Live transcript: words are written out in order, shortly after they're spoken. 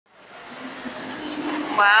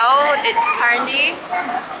Well, it's currently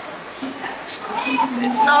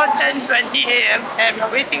it's now 10:20 a.m. and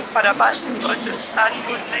we're waiting for the bus to go to Sun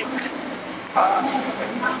Moon Lake.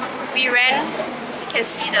 We ran, you can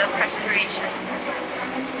see the perspiration.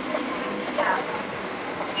 Yeah.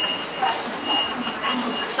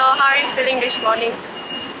 So how are you feeling this morning?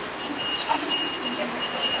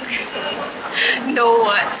 No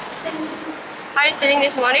words. How are you feeling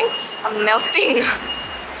this morning? I'm melting.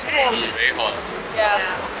 Very hot. Yeah.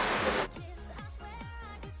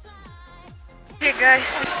 Hey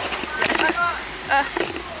guys.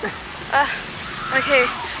 Okay.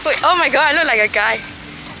 Wait, oh my god, I look like a guy.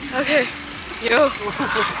 Okay. Yo.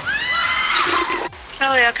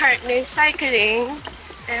 So we are currently cycling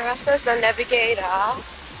and Russell's the navigator. And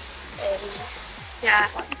yeah.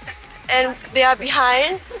 And they are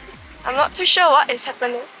behind. I'm not too sure what is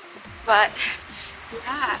happening. But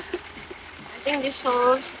yeah. I think this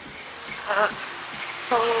whole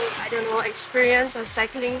I don't know, experience of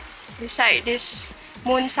cycling beside this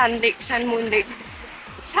Sun Moon Lake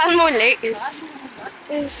is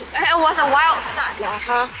it was a wild start,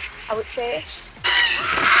 I would say.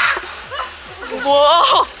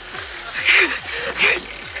 Whoa!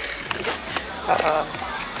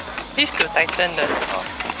 These to tighten the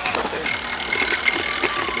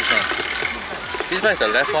This one is the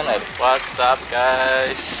left one. What's up,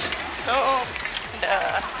 guys? So the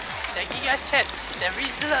Giga Chats, the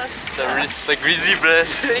Rizzlers, The Greasy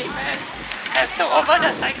Bless. have took over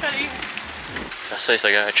the cycling. Russell is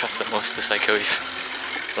the guy I trust the most to cycle with.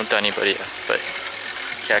 Don't tell anybody, but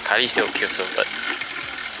yeah, Kylie's still okay also, but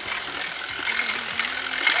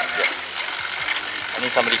yeah. I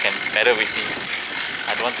need somebody who can pedal with me.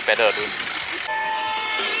 I don't want to pedal alone.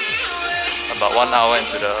 About 1 hour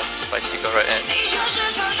into the bicycle ride, and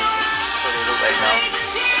that's what they look like now.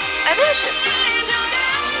 I think I should.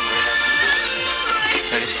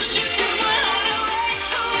 Realistically.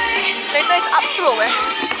 Later is upslope eh.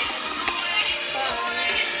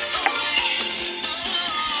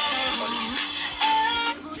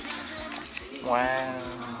 Wow.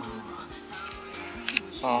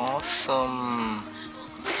 Awesome.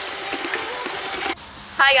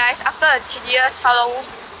 Hi guys, after a tedious, how long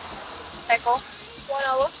cycle? 1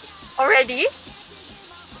 hour already?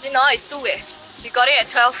 No, it's 2 eh. We got it at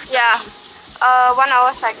 12. Yeah. 1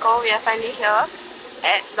 hour cycle. We are finally here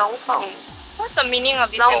at Longfeng. What's the meaning of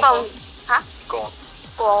this Longfeng. Huh? Gong.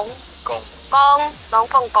 Gong. Gong. Gong.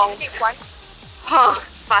 Longfeng Gong. Big one. Huh.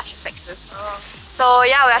 Fast reflexes. So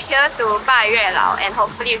yeah, we are here to Ba Yue Lao, and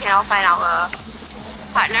hopefully we can all find our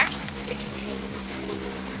partners.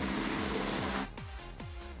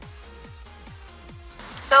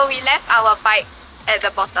 So we left our bike at the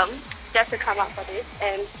bottom just to come up for this,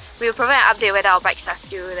 and we will provide an update whether our bikes are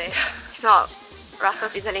still there. If not,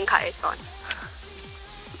 Russell's EZ-Link card is gone.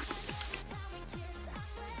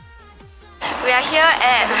 We are here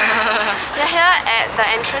at the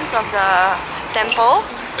entrance of the temple.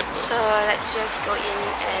 So let's just go in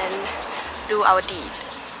and do our deed.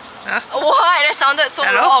 Huh? Why? That sounded so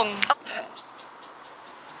wrong.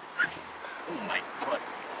 Oh my god.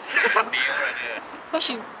 Nail right there. What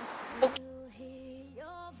she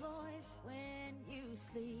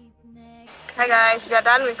Hi guys, we are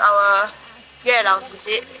done with our Yue Lao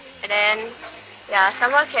visit, and then yeah,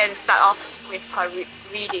 someone can start off with her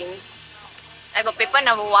reading. I got paper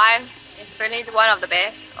number 1. It's really one of the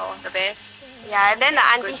best, or the best. Yeah, and then the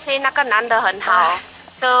auntie say 那个男的很好.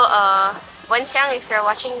 So Wenxiang, if you're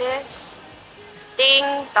watching this, ding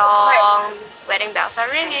dong, wedding bells are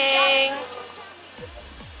ringing.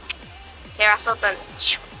 Okay, Russell turn.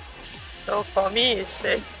 So for me, it's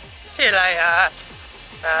like, we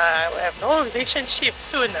have no relationship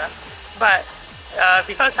soon, but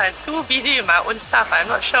because I'm too busy with my own stuff, I'm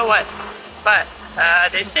not sure what. But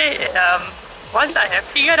they say once I have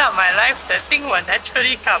figured out my life, the thing will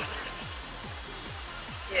naturally come.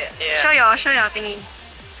 Yeah. Show your thingy.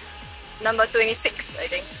 Number 26, I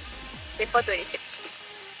think. Paper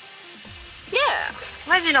 26. Yeah.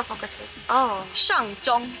 Why is it not focusing? Oh. 上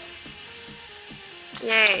中.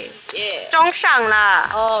 Yay. Yeah. 中上啦.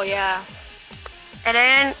 Oh yeah. And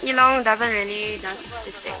then Yilong doesn't really does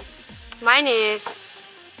this thing. Mine is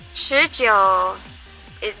 19.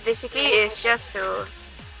 It basically is just to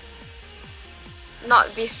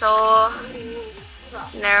not be so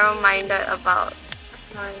narrow-minded about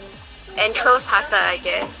and close-hearted, I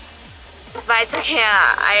guess. But it's okay,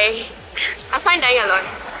 I'm fine dying alone.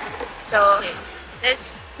 So That's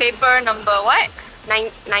paper number what?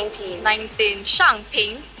 19. 19. 上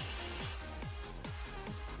平.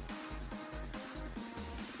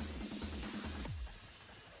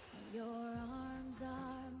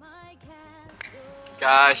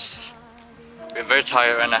 Guys, we're very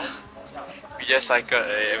tired right now. We just cycled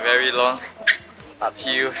a very long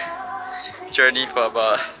uphill journey for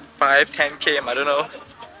about 5-10 km, I don't know.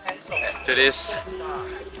 To this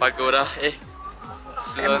pagoda,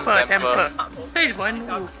 temple. This is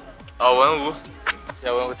Wenwu. Oh, Wenwu. Yeah,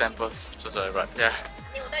 Wenwu temple. So sorry, but yeah,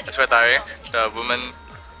 it's quite tiring. The woman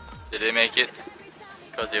didn't make it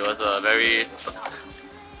because it was a very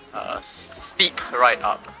steep ride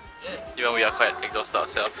up. Even we are quite exhausted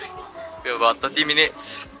ourselves. We have about 30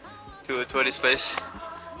 minutes to tour this place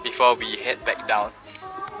before we head back down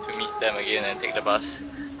to meet them again and take the bus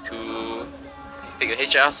to take the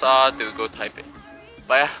HSR to go Taipei.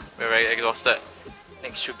 But yeah, we're very exhausted.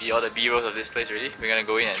 Next should be all the B-rolls of this place already. We're gonna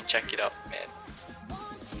go in and check it out, man.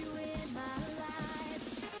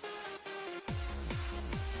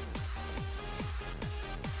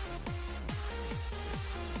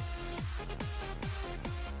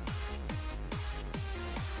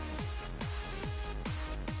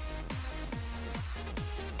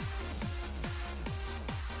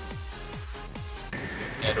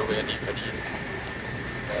 I don't know anybody.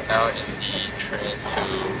 We're now in the train to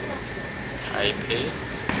Taipei.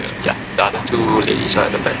 Yeah, the other two ladies are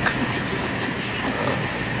at the back.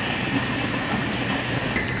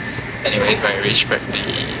 Anyway, when we reached back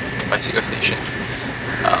the bicycle station, we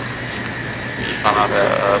found out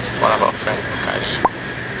that one of our friends, Kylie,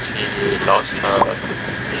 she lost her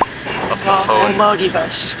phone. Mobile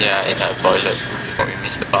device. Yeah, in her toilet when we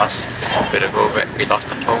missed the bus. We had to go back, we lost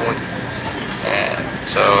the phone. And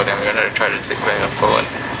so then we're gonna try to take back her phone.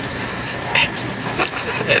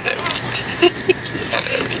 And then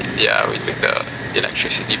we took the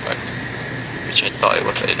electricity bike, which I thought it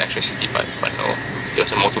was an electricity bike, but no, it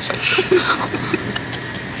was a motorcycle.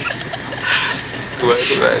 Do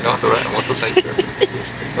I know how to ride a motorcycle?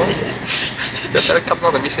 No. Just come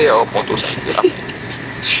down and say a motorcycle.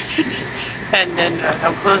 And then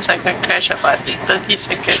the motorcycle crashed about 30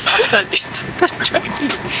 seconds after they started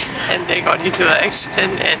driving. And they got into an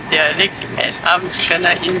accident and their leg and arms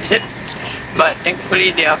kinda injured. But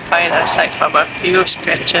thankfully they are fine aside from a few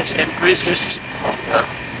scratches and bruises.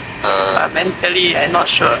 But mentally I'm not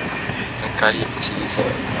sure. Kali,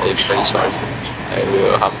 I'm very sorry. I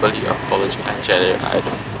will humbly apologize. Actually,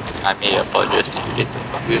 I may apologize to you later,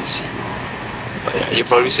 but we'll see. But yeah, you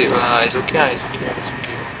probably say, it's okay, it's okay, it's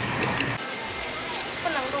okay. 不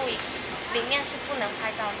能录影，里面是不能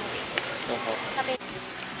拍照录影。那边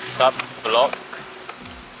Sub-block,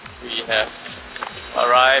 we have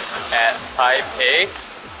arrived at Taipei.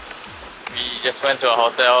 We just went to a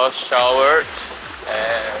hotel, showered,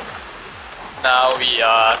 and now we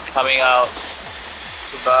are coming out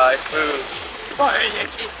to buy food.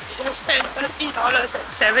 You just spent $30 at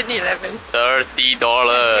 7-Eleven. $30.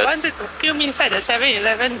 I wanted to film inside the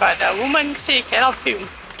 7-Eleven, but the woman said cannot film.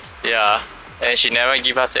 Yeah, and she never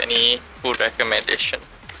give us any food recommendation.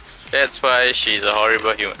 That's why she's a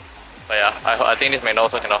horrible human. But yeah, I think this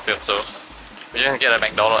McDonald's also cannot film, so we're just gonna get a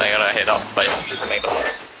McDonald's and gonna head out. But yeah, this is a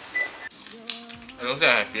McDonald's. I don't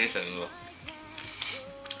think I have finished the noodle.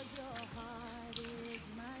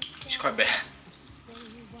 It's quite bad.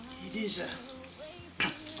 It is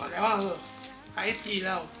oh, that one high tea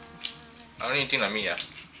now. I don't eating like me, yeah.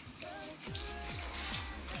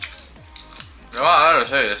 The one I like to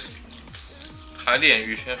say is Kylie and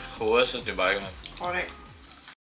Yuxuan 口味是最白的。Correct.